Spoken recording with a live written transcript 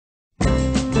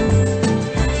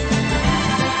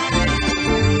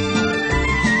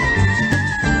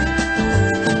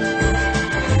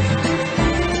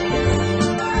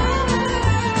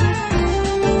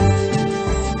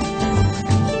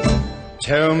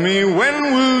Tell me, when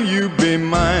will you be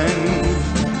mine?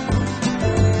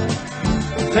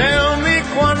 Tell me,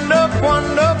 quando,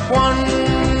 quando,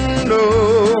 quando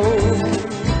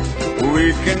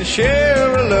we can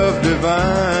share a love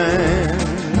divine.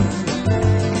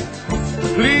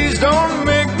 Please don't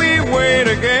make me wait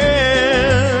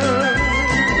again.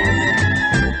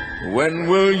 When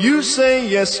will you say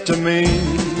yes to me?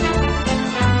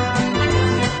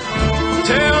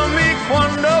 Tell me,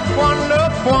 quando, quando,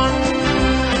 quando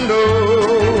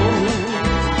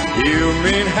you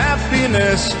mean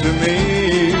happiness to me.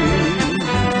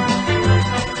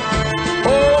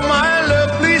 Oh, my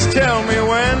love, please tell me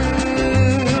when.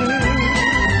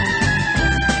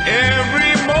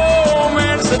 Every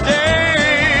moment's a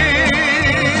day.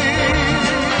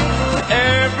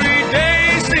 Every day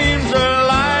seems a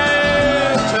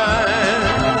lifetime.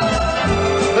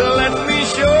 Let me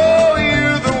show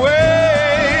you the way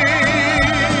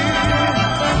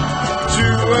to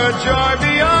a joy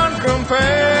beyond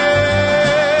compare.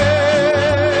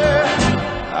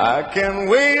 I can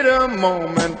wait a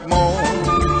moment more.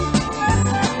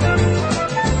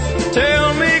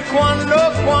 Tell me, quando,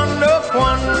 quando,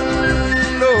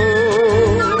 quando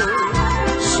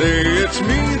say it's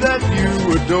me that you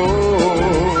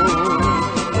adore.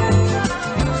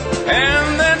 And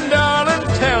then, darling,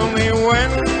 tell me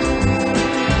when.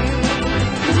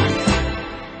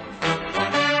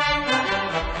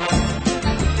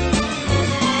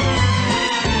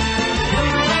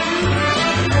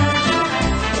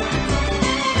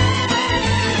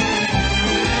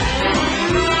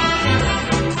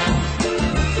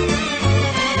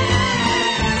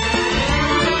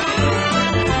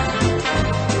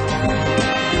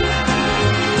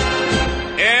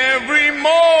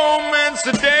 A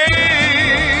day,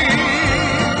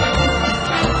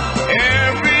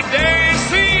 every day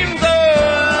seems a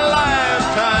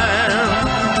lifetime.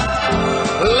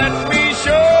 Let me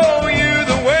show you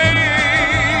the way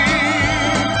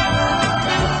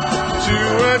to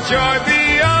a joy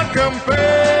beyond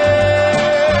compare.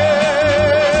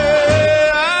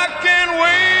 I can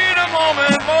wait a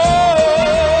moment more.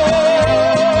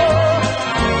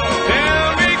 Tell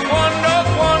me, quando,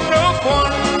 quando, quando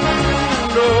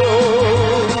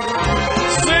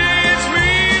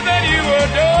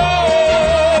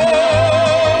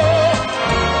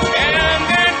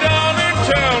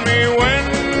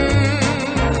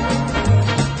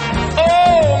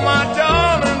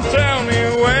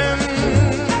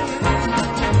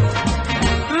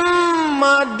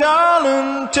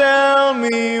darling, tell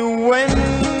me when.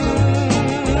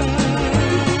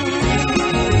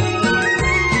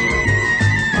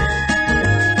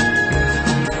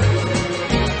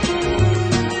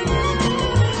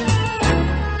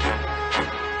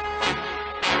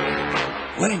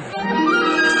 When?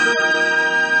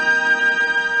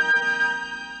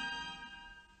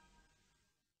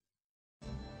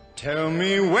 Tell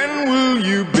me, when will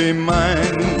you be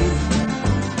mine?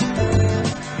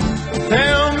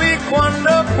 Tell me,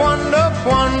 quando, quando,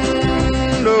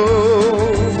 quando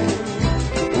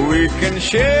we can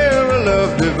share a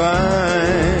love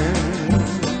divine.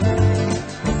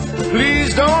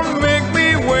 Please don't make